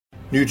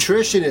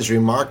Nutrition is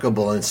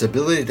remarkable in its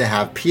ability to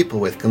have people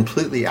with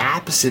completely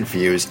opposite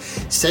views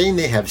saying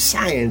they have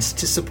science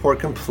to support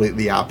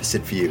completely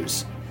opposite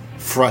views.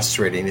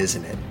 Frustrating,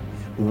 isn't it?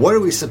 What are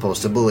we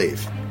supposed to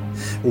believe?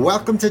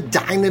 Welcome to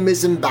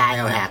Dynamism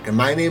Biohacker.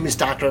 My name is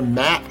Dr.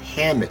 Matt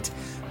Hammett,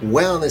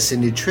 wellness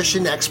and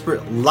nutrition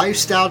expert,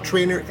 lifestyle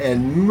trainer,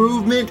 and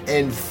movement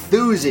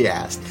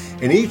enthusiast.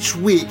 And each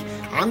week,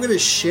 I'm going to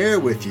share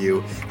with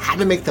you how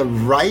to make the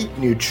right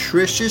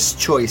nutritious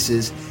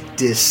choices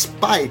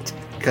despite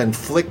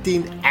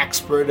conflicting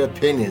expert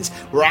opinions,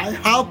 where I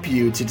help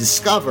you to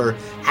discover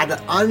how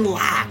to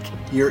unlock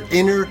your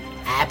inner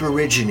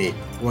aborigine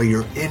or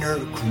your inner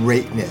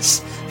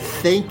greatness.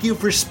 Thank you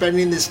for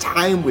spending this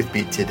time with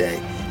me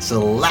today. So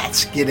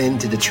let's get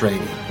into the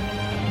training.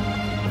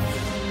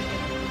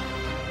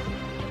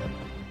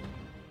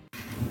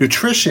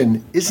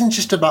 Nutrition isn't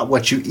just about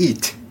what you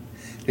eat.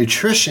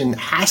 Nutrition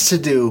has to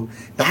do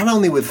not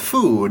only with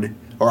food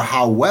or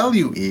how well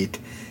you eat,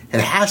 it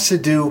has to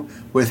do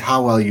with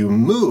how well you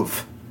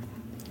move.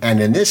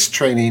 And in this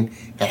training,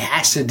 it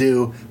has to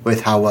do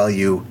with how well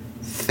you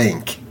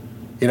think.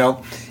 You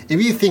know,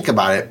 if you think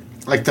about it,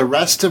 like the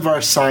rest of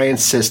our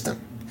science system,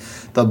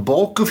 the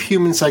bulk of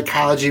human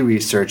psychology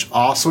research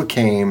also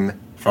came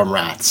from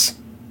rats.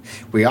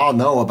 We all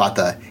know about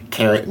the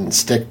carrot and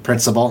stick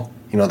principle,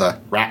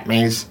 the rat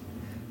maze.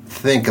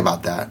 Think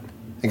about that.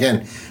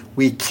 Again,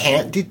 we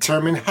can't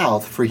determine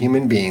health for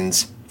human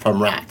beings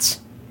from rats.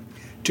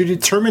 To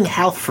determine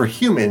health for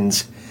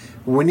humans,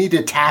 we need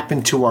to tap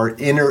into our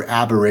inner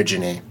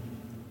aborigine.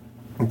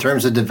 In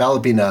terms of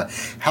developing a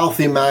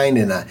healthy mind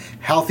and a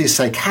healthy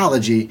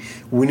psychology,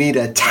 we need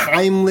a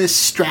timeless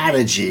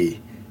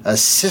strategy, a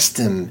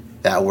system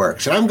that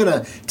works. And I'm going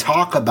to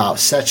talk about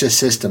such a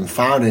system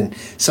found in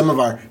some of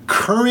our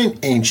current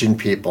ancient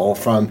people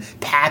from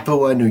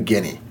Papua New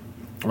Guinea,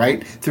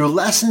 right? Through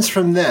lessons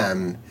from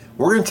them,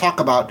 we're going to talk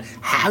about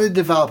how to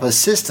develop a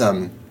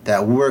system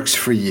that works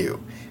for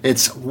you.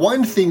 It's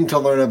one thing to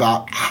learn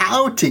about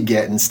how to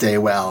get and stay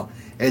well.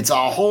 It's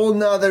a whole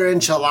nother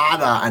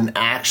enchilada on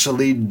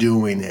actually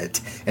doing it.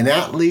 And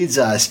that leads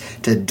us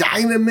to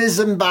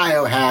Dynamism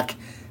Biohack.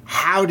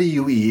 How do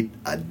you eat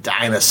a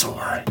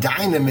dinosaur?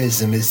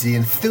 Dynamism is the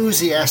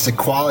enthusiastic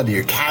quality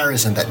or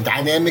charism that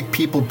dynamic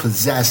people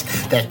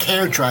possess that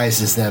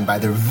characterizes them by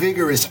their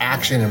vigorous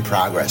action and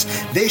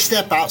progress. They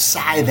step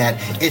outside that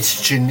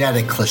it's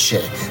genetic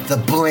cliche, the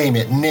blame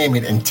it, name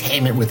it, and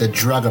tame it with a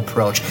drug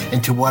approach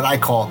into what I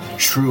call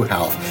true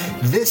health.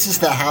 This is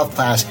the health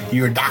class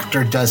your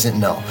doctor doesn't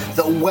know.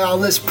 The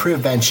wellness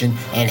prevention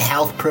and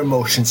health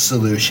promotion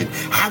solution.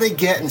 How to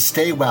get and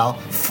stay well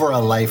for a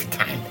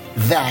lifetime.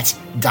 That's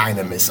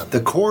dynamism. The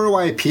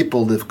Korowai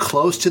people live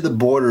close to the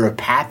border of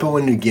Papua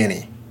New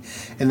Guinea,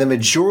 and the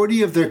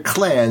majority of their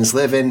clans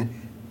live in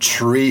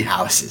tree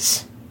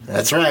houses.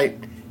 That's right,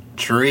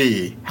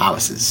 tree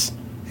houses.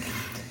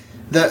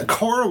 The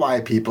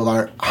Korowai people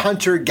are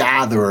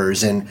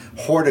hunter-gatherers and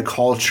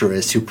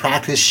horticulturists who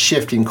practice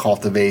shifting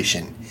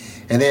cultivation,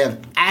 and they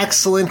have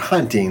excellent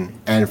hunting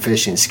and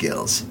fishing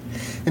skills.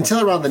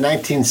 Until around the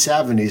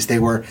 1970s, they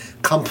were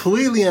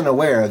completely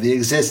unaware of the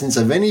existence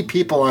of any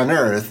people on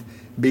Earth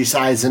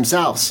besides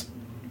themselves.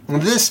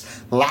 And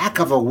this lack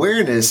of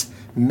awareness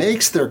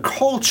makes their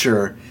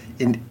culture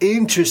an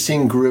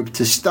interesting group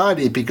to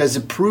study because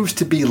it proves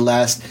to be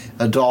less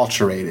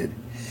adulterated.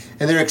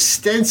 And their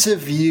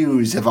extensive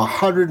views of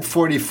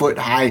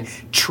 140-foot-high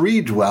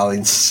tree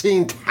dwellings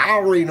seen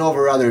towering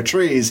over other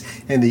trees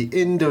in the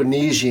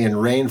Indonesian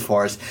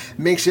rainforest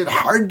makes it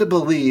hard to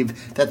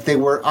believe that they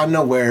were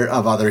unaware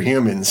of other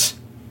humans.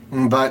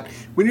 But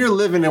when you're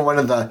living in one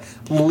of the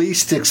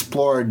least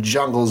explored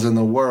jungles in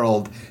the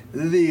world,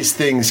 these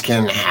things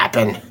can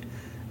happen.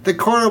 The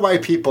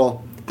Korowai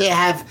people,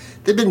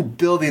 they've been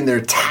building their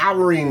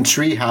towering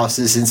tree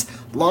houses since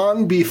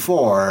long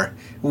before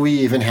we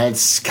even had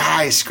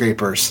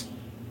skyscrapers,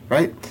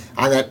 right?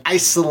 On that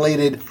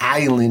isolated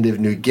island of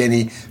New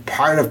Guinea,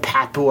 part of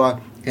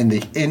Papua in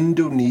the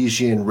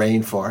Indonesian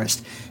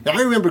rainforest. Now,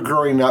 I remember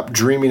growing up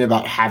dreaming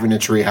about having a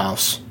tree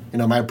house.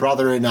 My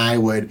brother and I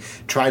would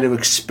try to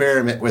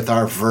experiment with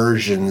our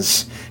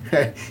versions.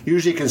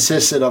 Usually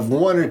consisted of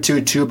 1 or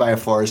 2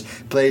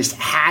 2x4s placed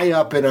high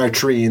up in our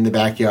tree in the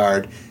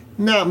backyard.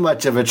 Not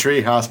much of a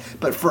tree house,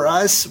 but for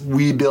us,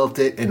 we built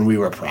it and we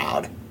were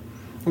proud.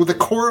 Well, the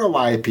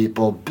Korowai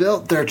people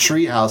built their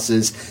tree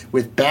houses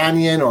with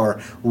banyan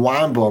or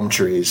wambom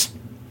trees,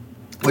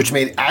 which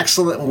made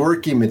excellent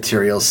working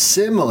materials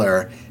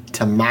similar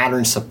to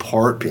modern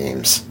support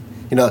beams.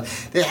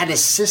 They had a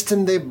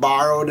system they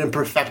borrowed and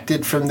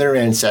perfected from their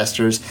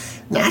ancestors,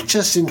 not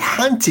just in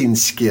hunting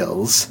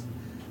skills,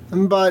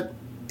 but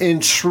in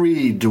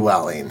tree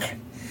dwelling.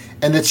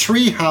 And the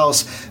tree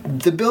house,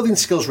 the building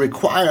skills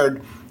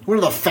required, one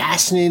of the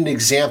fascinating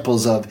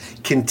examples of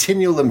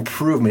continual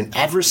improvement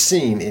ever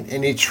seen in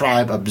any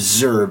tribe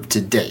observed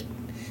to date.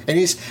 And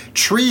these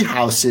tree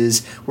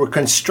houses were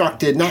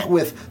constructed not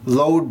with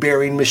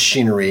load-bearing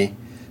machinery,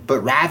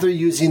 but rather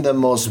using the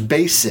most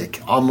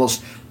basic,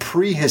 almost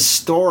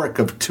prehistoric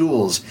of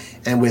tools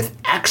and with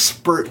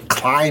expert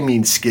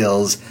climbing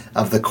skills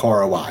of the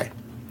Korowai.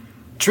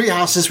 Tree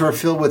houses were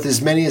filled with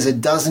as many as a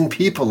dozen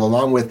people,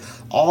 along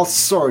with all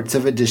sorts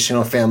of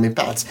additional family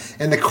pets.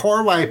 And the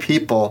Korowai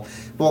people,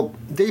 well,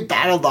 they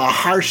battled the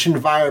harsh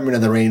environment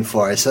of the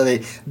rainforest, so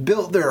they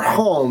built their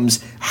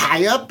homes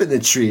high up in the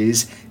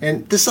trees,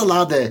 and this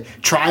allowed the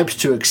tribes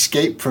to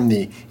escape from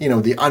the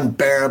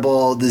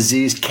unbearable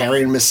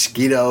disease-carrying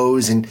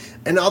mosquitoes and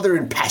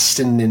other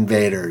pestilent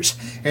invaders.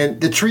 And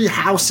the tree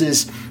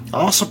houses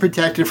also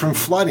protected from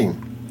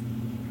flooding.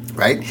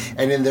 Right?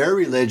 And in their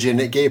religion,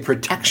 it gave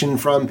protection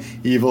from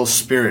evil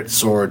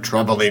spirits or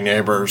troubling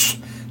neighbors.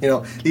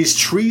 These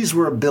trees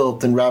were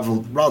built in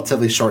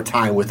relatively short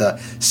time with a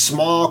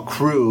small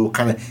crew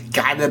kind of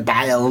guided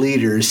by a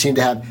leader who seemed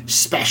to have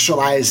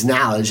specialized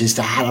knowledge as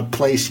to how to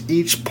place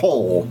each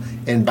pole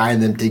and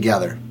bind them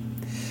together.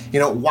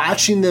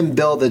 Watching them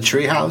build a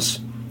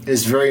treehouse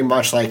is very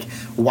much like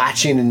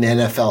watching an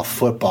NFL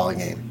football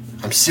game.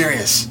 I'm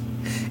serious.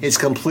 It's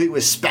complete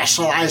with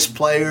specialized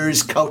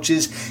players,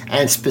 coaches,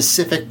 and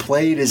specific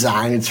play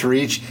designs for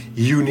each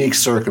unique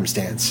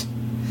circumstance.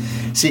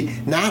 See,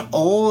 not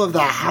all of the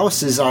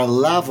houses are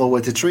level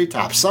with the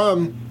treetops.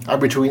 Some are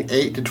between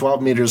 8 to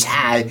 12 meters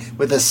high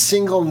with a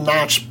single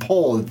notch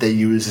pole that they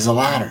use as a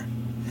ladder.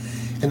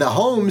 And the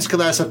homes can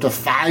last up to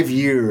 5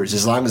 years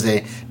as long as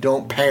they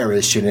don't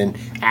perish in an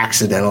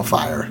accidental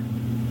fire.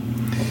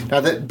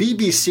 Now, the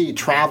BBC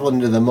traveled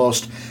into the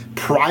most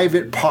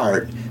private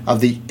part of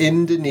the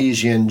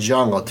Indonesian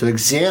jungle to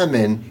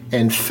examine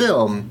and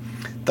film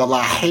the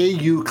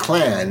Lahayu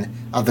clan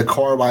of the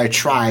Korowai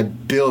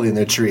tribe building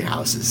their tree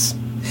houses.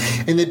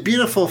 And the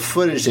beautiful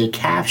footage they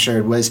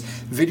captured was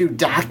video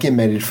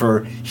documented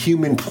for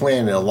Human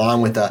Planet,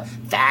 along with a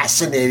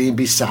fascinating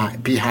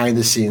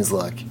behind-the-scenes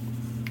look.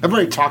 I've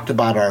already talked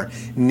about our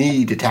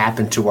need to tap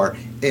into our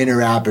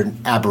inner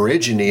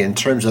aborigine in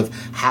terms of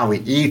how we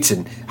eat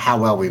and how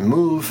well we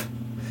move.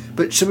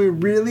 But should we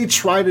really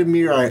try to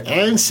mirror our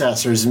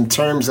ancestors in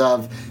terms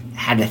of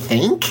how to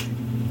think?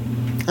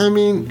 I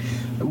mean,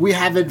 we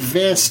have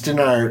advanced in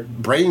our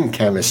brain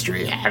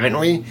chemistry, haven't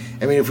we?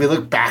 I mean, if we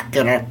look back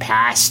at our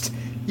past,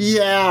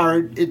 our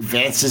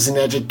advances in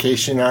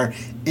education, our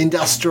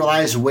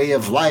industrialized way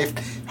of life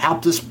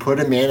helped us put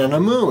a man on the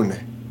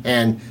moon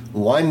and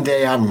one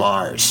day on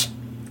Mars.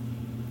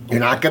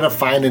 You're not going to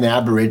find an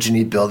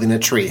aborigine building a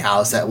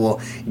treehouse that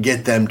will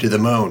get them to the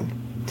moon.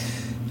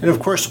 And of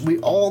course, we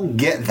all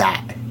get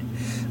that.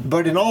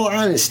 But in all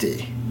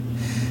honesty,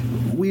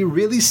 we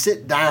really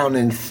sit down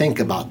and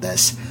think about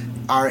this.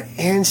 Our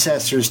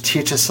ancestors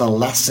teach us a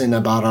lesson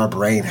about our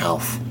brain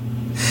health.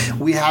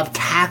 We have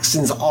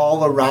toxins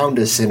all around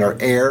us in our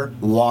air,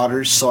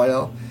 water,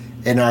 soil,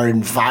 and our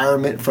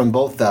environment from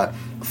both the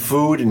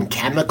food and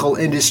chemical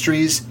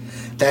industries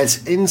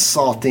that's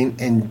insulting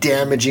and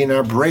damaging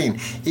our brain.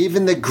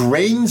 Even the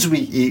grains we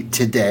eat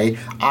today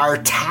are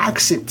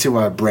toxic to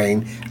our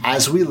brain,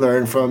 as we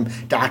learned from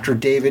Dr.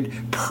 David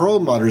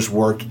Perlmutter's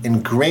work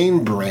in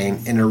Grain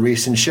Brain in a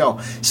recent show.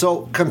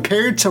 So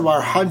compared to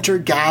our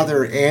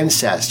hunter-gatherer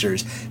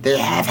ancestors, they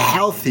have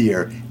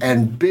healthier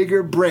and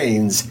bigger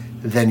brains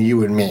than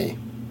you and me.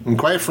 And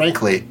quite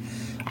frankly,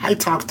 I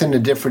talked in a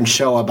different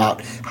show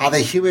about how the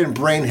human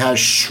brain has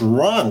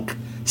shrunk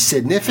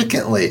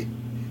significantly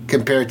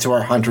compared to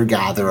our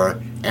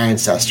hunter-gatherer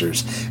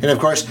ancestors. And of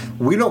course,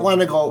 we don't want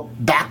to go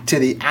back to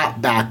the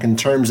outback in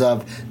terms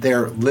of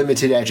their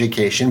limited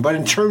education, but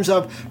in terms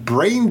of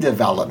brain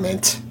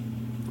development,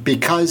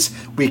 because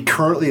we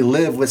currently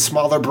live with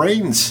smaller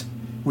brains.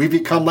 We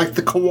become like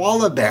the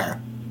koala bear.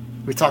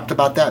 We talked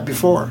about that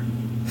before.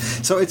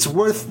 So it's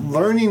worth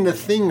learning a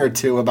thing or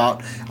two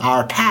about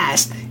our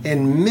past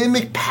and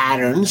mimic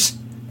patterns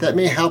that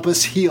may help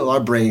us heal our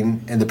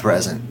brain in the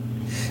present.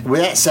 With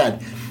that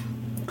said,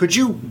 could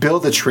you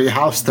build a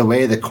treehouse the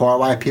way the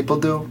Korowai people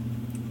do?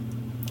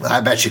 I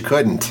bet you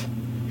couldn't.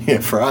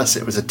 For us,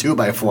 it was a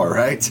 2x4,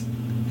 right?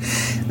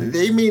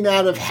 They may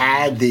not have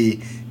had the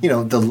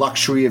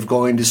luxury of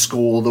going to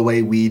school the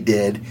way we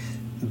did,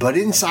 but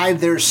inside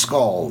their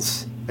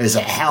skulls is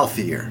a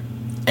healthier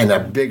and a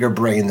bigger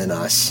brain than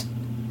us.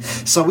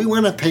 So we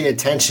want to pay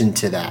attention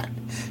to that,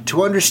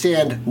 to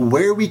understand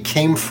where we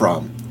came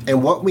from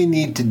and what we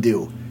need to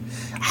do,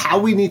 how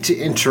we need to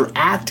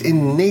interact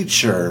in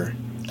nature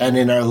and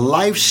in our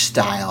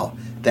lifestyle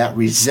that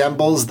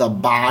resembles the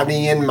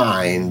body and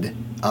mind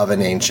of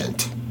an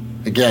ancient.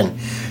 Again,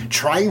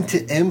 trying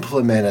to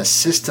implement a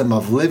system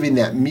of living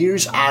that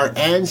mirrors our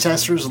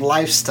ancestors'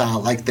 lifestyle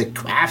like the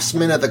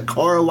craftsmen of the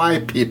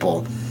Korowai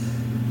people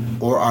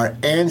or our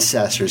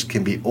ancestors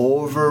can be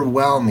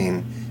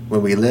overwhelming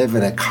when we live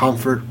in a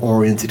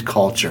comfort-oriented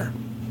culture.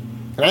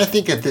 And I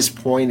think at this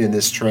point in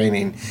this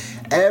training,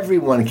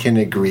 everyone can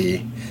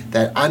agree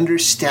that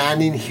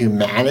understanding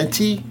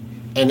humanity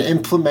and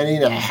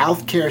implementing a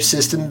healthcare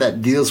system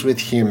that deals with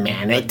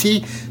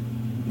humanity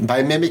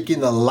by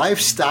mimicking the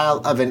lifestyle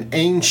of an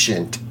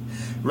ancient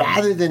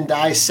rather than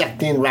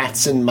dissecting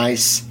rats and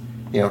mice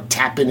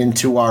Tapping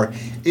into our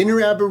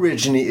inner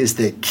aborigine is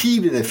the key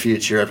to the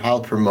future of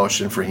health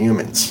promotion for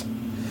humans.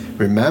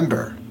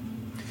 Remember,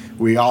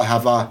 we all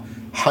have a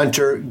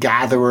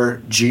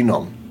hunter-gatherer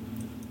genome.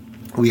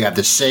 We have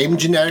the same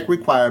genetic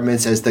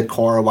requirements as the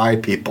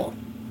Korowai people.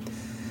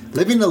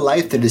 Living a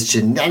life that is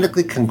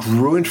genetically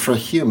congruent for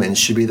humans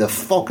should be the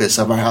focus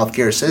of our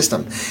healthcare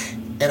system.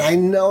 And I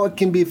know it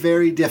can be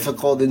very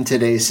difficult in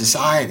today's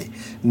society.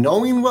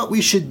 Knowing what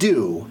we should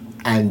do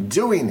and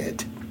doing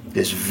it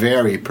is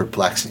very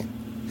perplexing.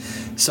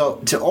 So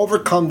to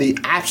overcome the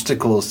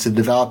obstacles to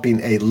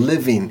developing a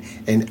living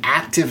and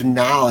active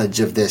knowledge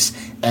of this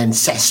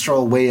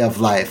ancestral way of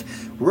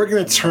life, we're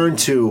going to turn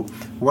to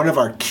one of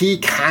our key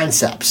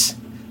concepts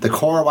the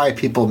Korowai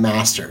people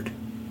mastered,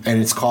 and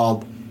it's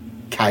called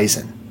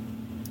Kaizen.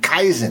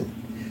 Kaizen.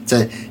 It's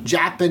a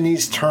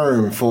Japanese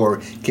term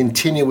for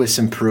continuous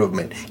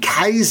improvement.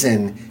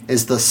 Kaizen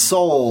is the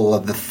soul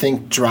of the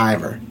think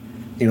driver,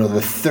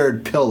 the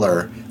third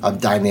pillar of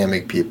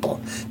dynamic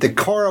people. The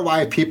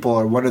Korowai people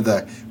are one of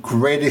the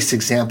greatest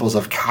examples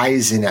of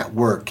Kaizen at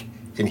work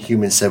in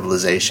human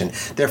civilization.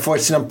 Therefore,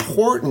 it's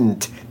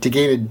important to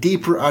gain a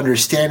deeper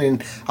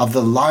understanding of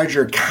the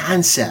larger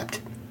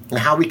concept and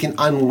how we can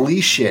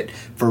unleash it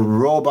for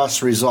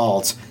robust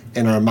results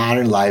in our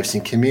modern lives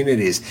and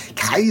communities.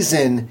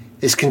 Kaizen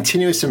is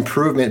continuous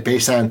improvement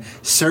based on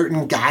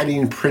certain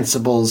guiding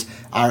principles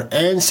our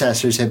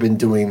ancestors have been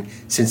doing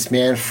since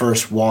man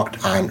first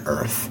walked on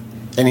Earth.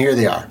 And here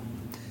they are.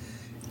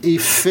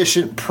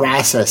 Efficient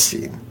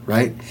processing,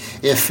 right?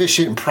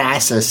 Efficient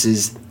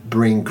processes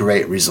bring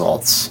great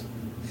results.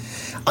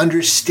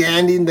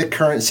 Understanding the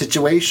current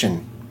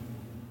situation.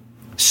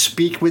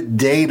 Speak with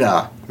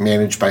data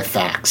managed by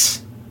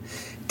facts.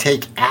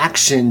 Take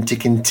action to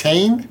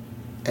contain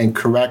and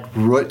correct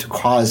root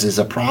causes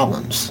of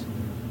problems.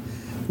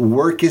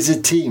 Work as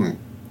a team.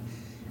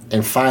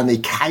 And finally,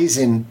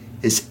 Kaizen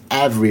is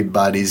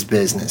everybody's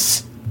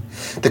business.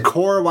 The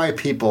Korowai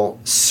people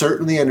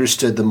certainly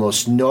understood the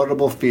most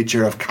notable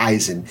feature of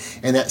Kaizen,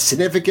 and that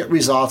significant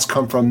results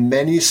come from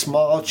many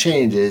small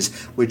changes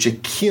which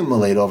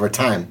accumulate over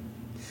time.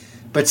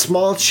 But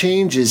small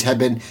changes have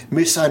been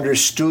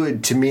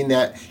misunderstood to mean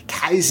that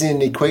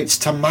Kaizen equates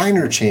to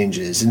minor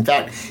changes. In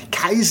fact,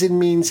 Kaizen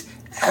means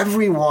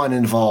everyone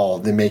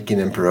involved in making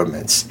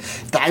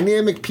improvements.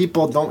 Dynamic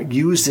people don't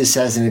use this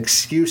as an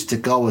excuse to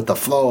go with the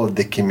flow of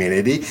the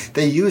community.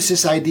 They use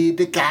this idea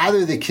to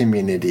gather the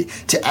community,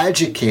 to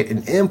educate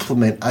and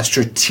implement a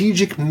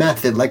strategic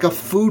method like a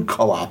food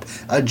co-op,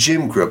 a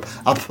gym group,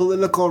 a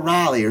political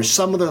rally, or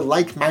some other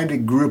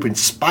like-minded group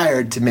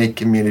inspired to make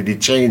community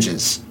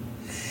changes.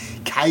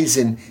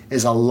 Kaizen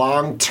is a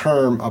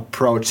long-term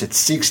approach that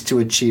seeks to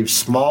achieve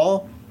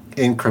small,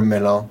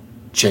 incremental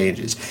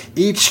changes.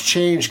 Each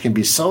change can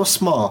be so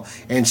small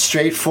and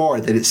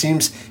straightforward that it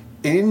seems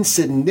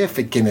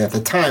insignificant at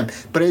the time,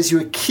 but as you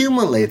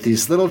accumulate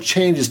these little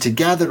changes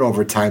together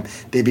over time,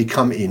 they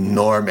become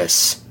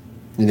enormous.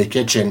 In the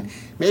kitchen,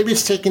 maybe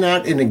it's taking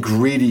out an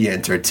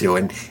ingredient or two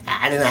and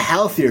adding a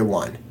healthier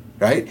one,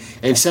 right?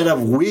 Instead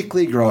of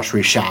weekly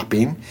grocery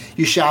shopping,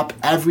 you shop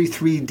every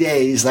 3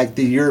 days like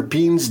the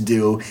Europeans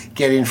do,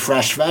 getting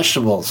fresh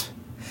vegetables.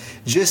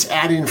 Just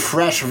adding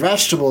fresh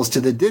vegetables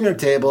to the dinner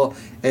table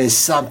is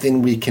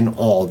something we can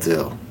all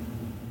do.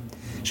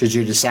 Should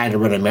you decide to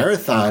run a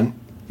marathon,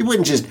 you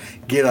wouldn't just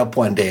get up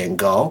one day and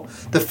go.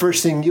 The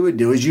first thing you would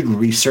do is you'd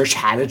research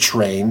how to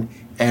train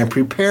and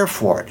prepare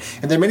for it.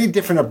 And there are many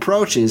different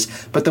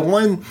approaches, but the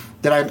one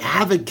that I'm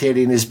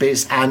advocating is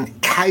based on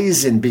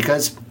Kaizen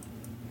because,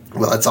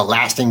 well, it's a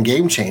lasting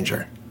game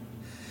changer.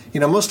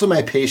 Most of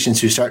my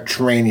patients who start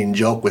training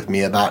joke with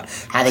me about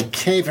how they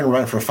can't even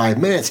run for 5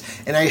 minutes,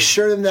 and I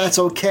assure them that's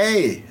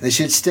okay. They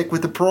should stick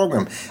with the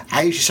program.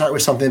 I usually start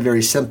with something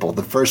very simple.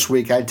 The first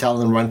week I'd tell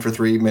them to run for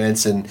 3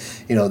 minutes and,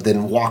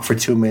 then walk for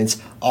 2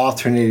 minutes,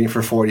 alternating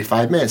for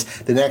 45 minutes.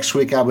 The next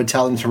week I would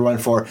tell them to run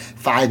for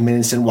 5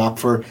 minutes and walk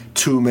for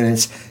 2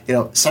 minutes.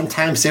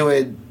 Sometimes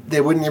they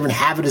wouldn't even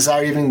have a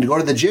desire even to go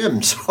to the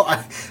gym. So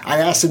I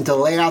asked them to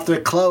lay out their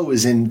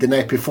clothes the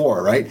night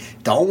before, right?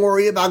 Don't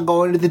worry about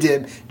going to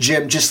the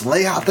gym. Just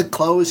lay out the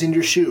clothes and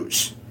your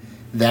shoes.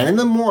 Then in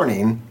the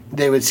morning,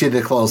 they would see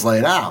the clothes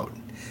laid out.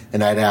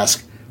 And I'd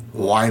ask,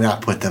 why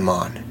not put them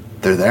on?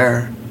 They're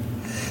there.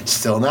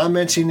 Still not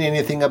mentioning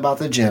anything about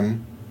the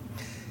gym.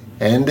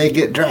 And they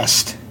get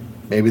dressed.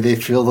 Maybe they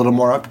feel a little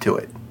more up to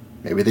it.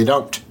 Maybe they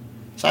don't.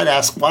 So I'd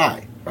ask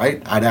why,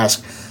 right? I'd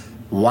ask,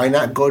 why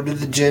not go to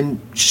the gym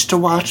just to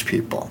watch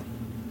people?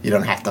 You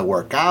don't have to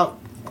work out,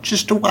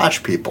 just to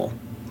watch people.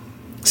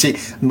 See,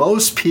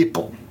 most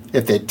people,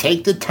 if they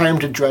take the time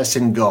to dress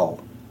and go,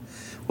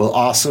 will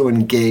also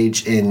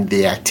engage in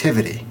the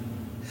activity.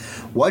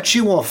 What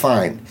you will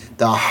find,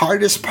 the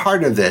hardest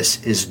part of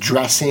this is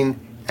dressing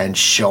and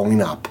showing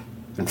up.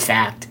 In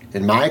fact,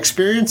 in my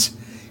experience,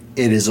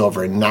 it is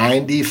over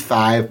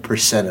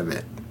 95% of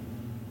it.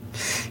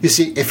 You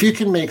see, if you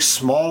can make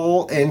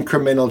small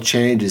incremental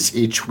changes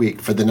each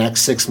week for the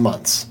next 6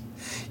 months,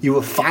 you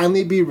will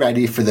finally be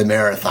ready for the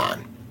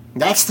marathon.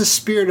 That's the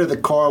spirit of the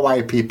core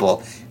white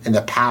people and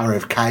the power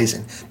of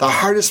Kaizen. The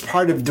hardest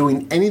part of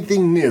doing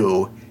anything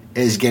new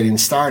is getting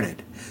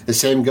started. The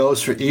same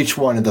goes for each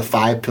one of the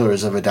 5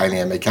 pillars of a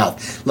dynamic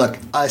health. Look,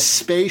 a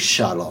space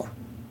shuttle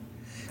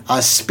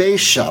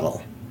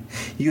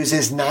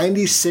uses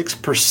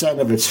 96%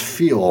 of its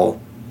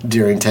fuel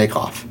during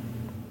takeoff.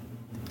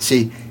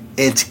 See,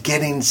 it's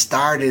getting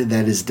started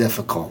that is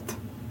difficult.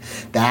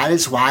 That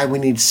is why we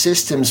need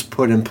systems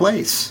put in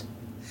place.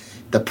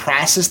 The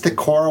process the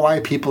core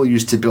white people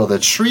use to build a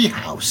tree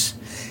house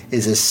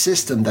is a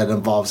system that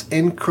involves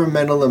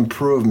incremental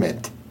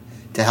improvement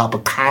to help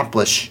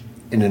accomplish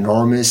an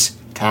enormous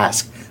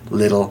task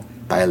little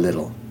by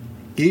little.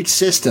 Each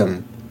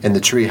system in the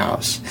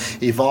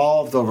treehouse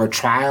evolved over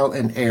trial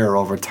and error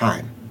over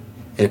time.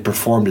 It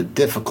performed a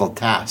difficult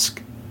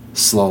task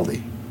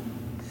slowly.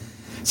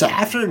 So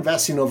after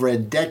investing over a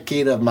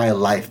decade of my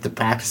life to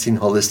practicing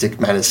holistic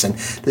medicine,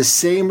 the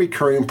same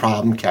recurring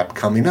problem kept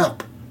coming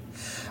up.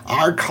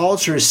 Our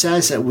culture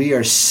says that we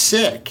are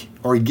sick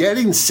or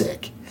getting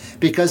sick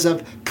because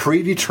of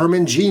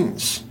predetermined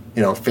genes,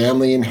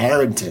 family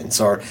inheritance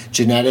or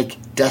genetic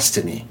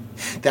destiny.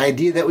 The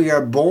idea that we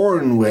are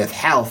born with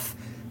health,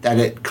 that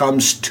it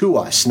comes to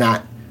us,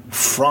 not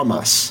from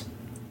us.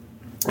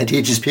 It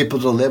teaches people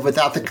to live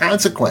without the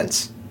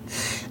consequence.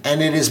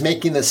 And it is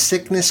making the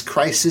sickness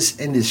crisis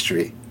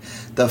industry,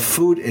 the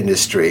food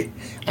industry,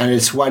 and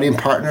its wedding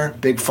partner,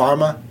 Big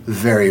Pharma,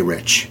 very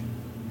rich.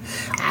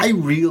 I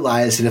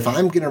realize that if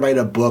I'm going to write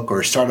a book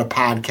or start a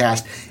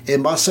podcast, it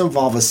must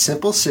involve a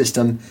simple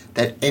system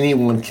that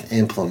anyone can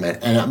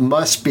implement, and it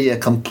must be a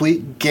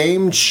complete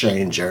game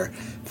changer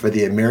for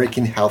the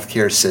American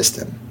healthcare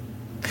system.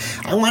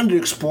 I wanted to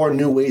explore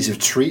new ways of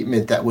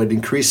treatment that would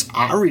increase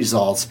our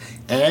results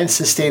and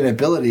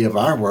sustainability of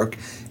our work,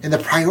 and the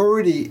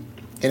priority,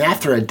 and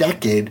after a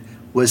decade,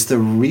 was the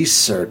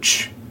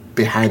research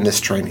behind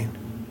this training.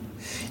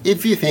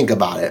 If you think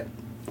about it,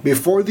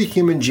 before the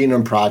Human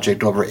Genome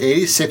Project, over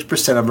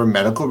 86% of our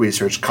medical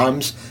research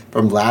comes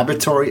from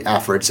laboratory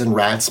efforts in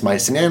rats,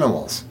 mice, and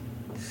animals.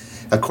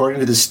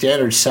 According to the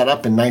standards set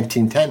up in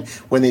 1910,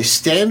 when they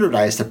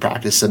standardized the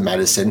practice of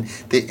medicine,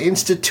 they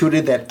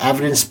instituted that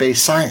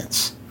evidence-based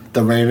science,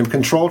 the random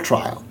control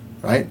trial,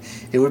 right?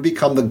 It would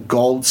become the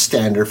gold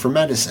standard for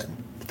medicine.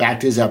 The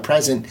fact is, at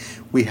present,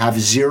 we have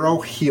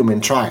 0 human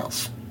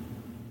trials.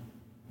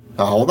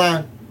 Now, hold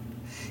on.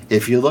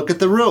 If you look at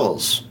the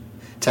rules,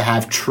 to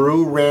have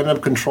true random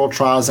control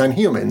trials on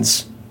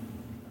humans,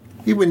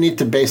 you would need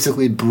to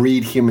basically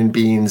breed human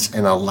beings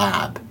in a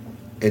lab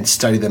and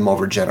study them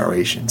over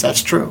generations.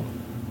 That's true.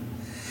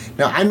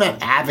 Now, I'm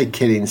not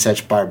advocating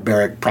such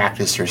barbaric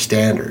practice or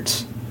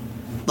standards.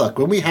 Look,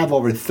 when we have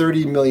over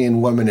 30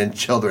 million women and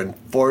children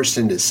forced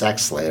into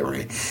sex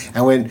slavery,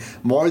 and when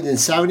more than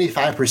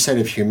 75%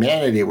 of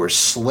humanity were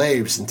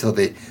slaves until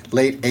the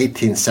late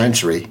 18th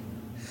century,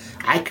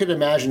 I could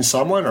imagine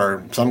someone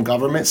or some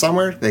government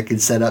somewhere that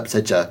could set up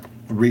such a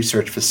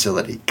research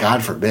facility.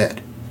 God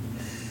forbid.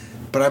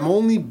 But I'm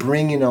only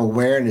bringing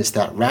awareness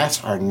that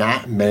rats are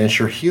not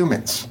miniature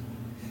humans,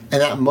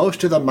 and that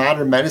most of the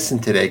modern medicine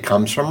today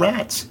comes from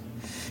rats.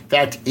 In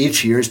fact,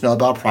 each year's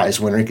Nobel Prize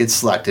winner gets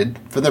selected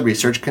for the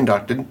research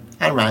conducted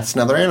on rats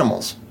and other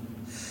animals.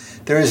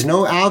 There is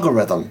no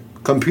algorithm,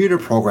 computer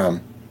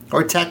program,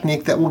 or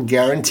technique that will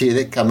guarantee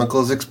that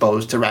chemicals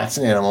exposed to rats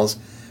and animals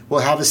will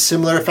have a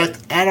similar effect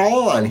at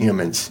all on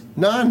humans.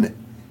 None.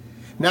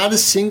 Not a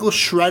single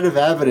shred of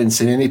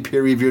evidence in any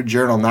peer-reviewed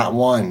journal, not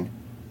one.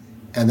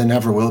 And there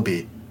never will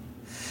be.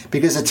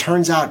 Because it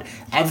turns out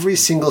every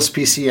single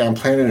species on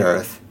planet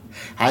Earth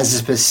has a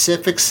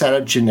specific set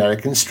of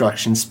genetic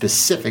instructions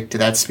specific to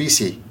that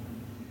species.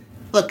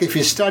 Look, if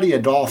you study a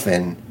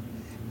dolphin,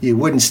 you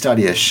wouldn't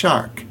study a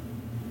shark.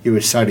 You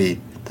would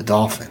study the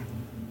dolphin.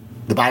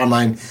 The bottom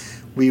line,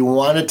 we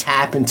want to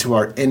tap into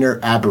our inner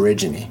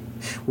aborigine.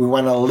 We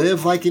want to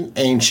live like an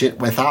ancient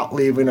without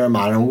leaving our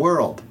modern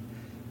world.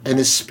 In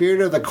the spirit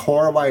of the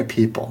core white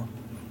people,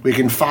 we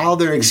can follow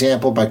their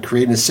example by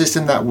creating a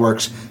system that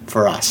works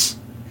for us.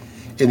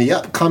 In the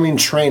upcoming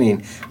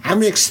training, I'm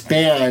going to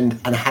expand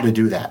on how to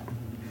do that.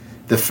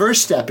 The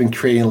first step in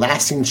creating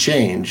lasting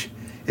change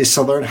is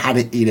to learn how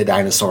to eat a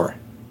dinosaur.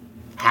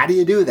 How do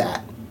you do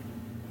that?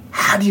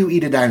 How do you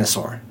eat a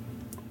dinosaur?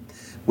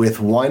 With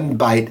one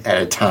bite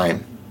at a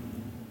time.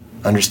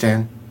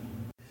 Understand?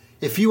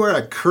 If you are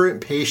a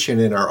current patient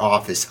in our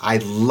office, I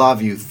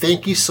love you.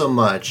 Thank you so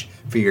much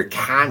for your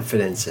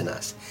confidence in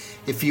us.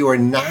 If you are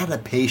not a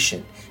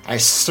patient, I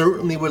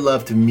certainly would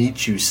love to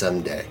meet you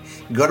someday.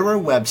 Go to our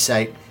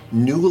website,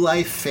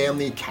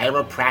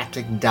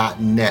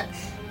 newlifefamilychiropractic.net.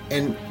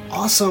 And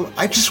also,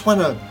 I just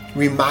want to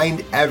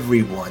remind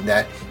everyone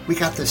that we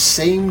got the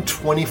same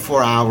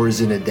 24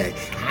 hours in a day.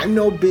 I'm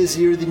no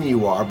busier than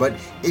you are, but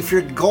if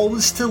your goal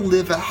is to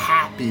live a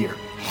happier,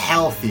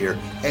 healthier,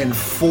 and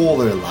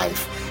fuller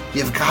life,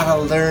 you've got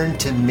to learn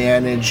to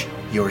manage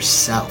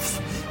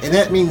yourself. And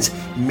that means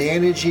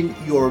managing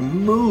your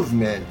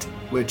movement,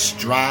 which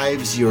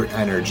drives your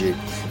energy.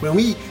 When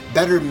we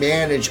better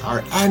manage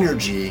our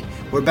energy,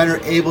 we're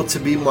better able to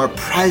be more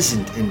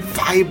present and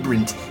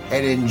vibrant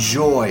and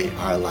enjoy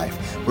our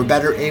life. We're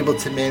better able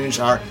to manage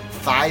our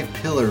 5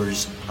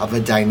 pillars of a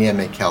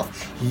dynamic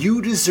health.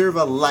 You deserve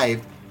a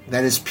life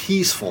that is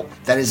peaceful,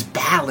 that is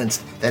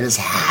balanced, that is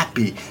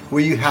happy,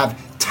 where you have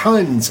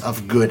tons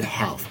of good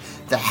health.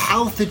 The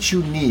health that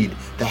you need,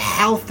 the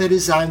health that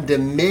is on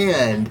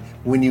demand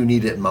when you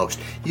need it most.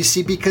 You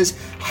see, because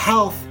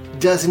health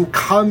doesn't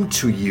come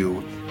to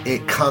you,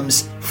 it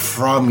comes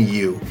from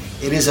you.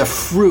 It is a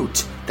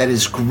fruit that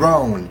is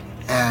grown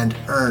and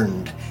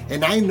earned.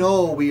 And I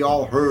know we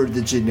all heard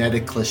the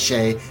genetic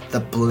cliche,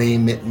 the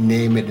blame it,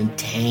 name it, and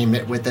tame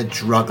it with a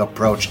drug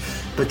approach.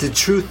 But the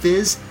truth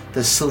is,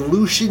 the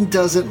solution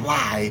doesn't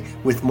lie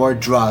with more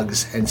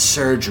drugs and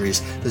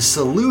surgeries. The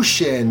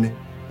solution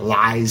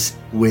lies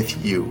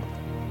with you.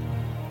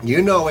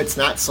 You know, it's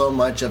not so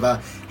much of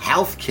a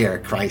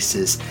healthcare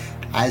crisis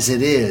as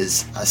it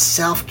is a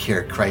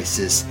self-care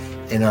crisis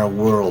in our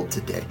world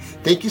today.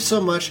 Thank you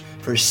so much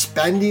for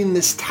spending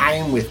this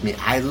time with me.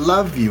 I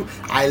love you.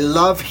 I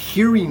love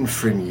hearing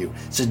from you.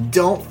 So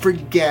don't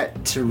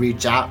forget to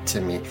reach out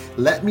to me.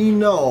 Let me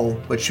know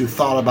what you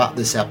thought about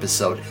this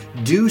episode.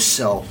 Do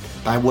so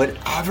by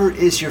whatever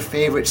is your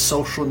favorite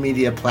social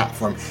media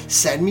platform.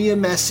 Send me a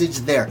message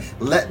there.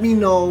 Let me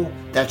know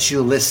that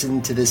you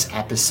listened to this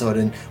episode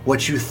and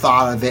what you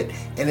thought of it.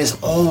 And as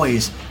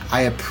always,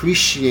 I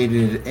appreciate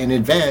it in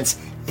advance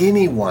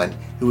anyone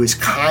who is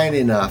kind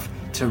enough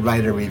to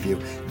write a review.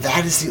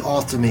 That is the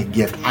ultimate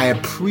gift. I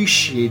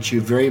appreciate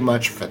you very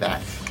much for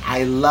that.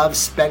 I love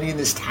spending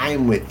this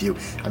time with you.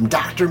 I'm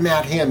Dr.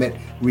 Matt Hammett,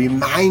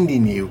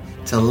 reminding you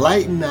to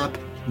lighten up,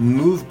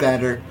 move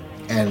better,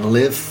 and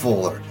live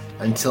fuller.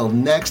 Until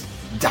next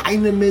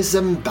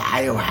Dynamism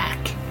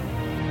Biohack.